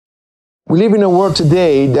We live in a world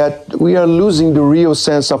today that we are losing the real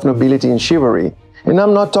sense of nobility and chivalry, and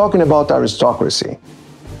I'm not talking about aristocracy.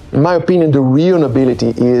 In my opinion, the real nobility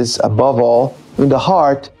is, above all, in the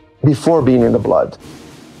heart before being in the blood.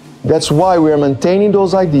 That's why we are maintaining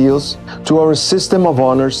those ideals through our system of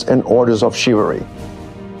honors and orders of chivalry.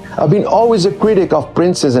 I've been always a critic of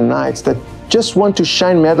princes and knights that just want to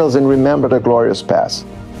shine medals and remember the glorious past.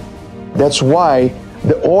 That's why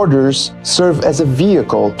the orders serve as a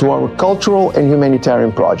vehicle to our cultural and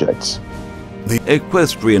humanitarian projects. The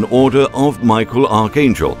Equestrian Order of Michael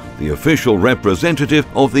Archangel, the official representative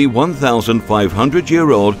of the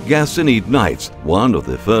 1,500-year-old Ghassanid Knights, one of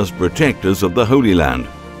the first protectors of the Holy Land.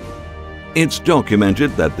 It's documented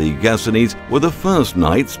that the Ghassanids were the first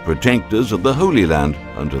knights protectors of the Holy Land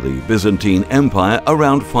under the Byzantine Empire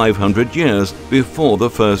around 500 years before the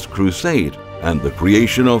First Crusade and the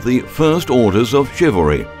creation of the first orders of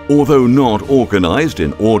chivalry. Although not organized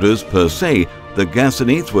in orders per se, the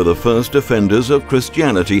Ghassanids were the first defenders of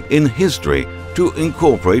Christianity in history to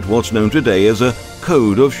incorporate what's known today as a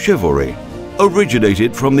code of chivalry,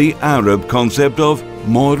 originated from the Arab concept of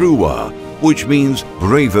Muruwa, which means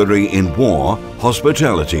bravery in war,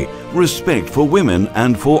 hospitality, respect for women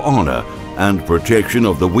and for honor, and protection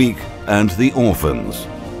of the weak and the orphans.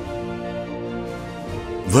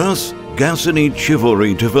 Thus, Ghassanid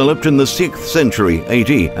chivalry developed in the 6th century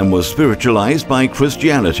AD and was spiritualized by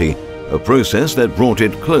Christianity, a process that brought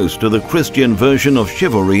it close to the Christian version of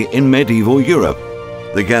chivalry in medieval Europe.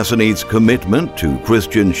 The Ghassanids' commitment to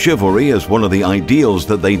Christian chivalry as one of the ideals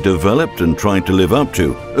that they developed and tried to live up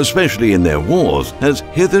to, especially in their wars, has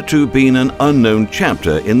hitherto been an unknown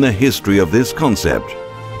chapter in the history of this concept.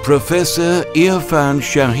 Professor Irfan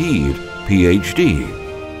Shahid, PhD.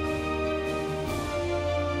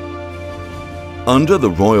 Under the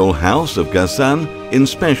Royal House of Ghassan, in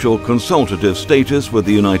special consultative status with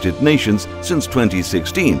the United Nations since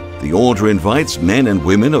 2016, the order invites men and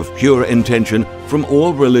women of pure intention from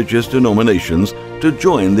all religious denominations to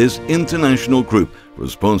join this international group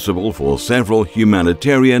responsible for several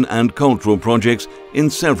humanitarian and cultural projects in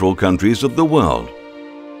several countries of the world.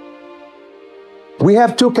 We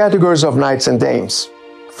have two categories of knights and dames.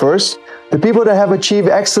 First, the people that have achieved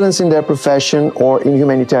excellence in their profession or in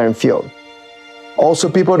humanitarian field. Also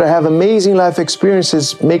people that have amazing life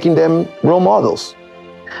experiences, making them role models.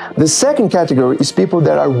 The second category is people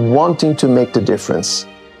that are wanting to make the difference,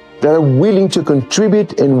 that are willing to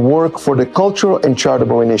contribute and work for the cultural and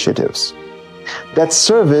charitable initiatives. That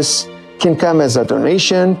service can come as a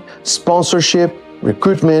donation, sponsorship,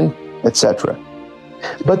 recruitment, etc.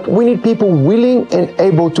 But we need people willing and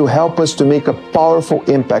able to help us to make a powerful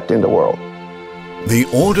impact in the world. The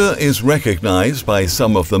order is recognized by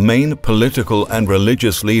some of the main political and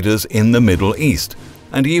religious leaders in the Middle East,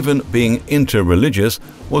 and even being interreligious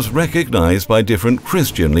was recognized by different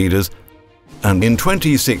Christian leaders. And in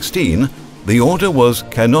 2016, the order was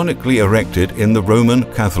canonically erected in the Roman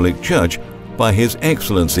Catholic Church by His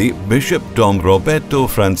Excellency Bishop Dom Roberto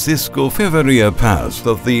Francisco Ferreira Paz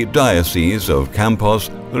of the Diocese of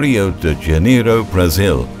Campos, Rio de Janeiro,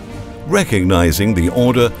 Brazil, recognizing the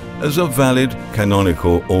order as a valid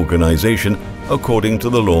canonical organization according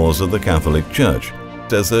to the laws of the Catholic Church,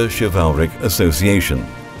 as a chivalric association.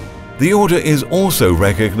 The order is also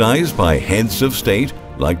recognized by heads of state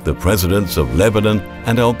like the presidents of Lebanon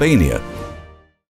and Albania,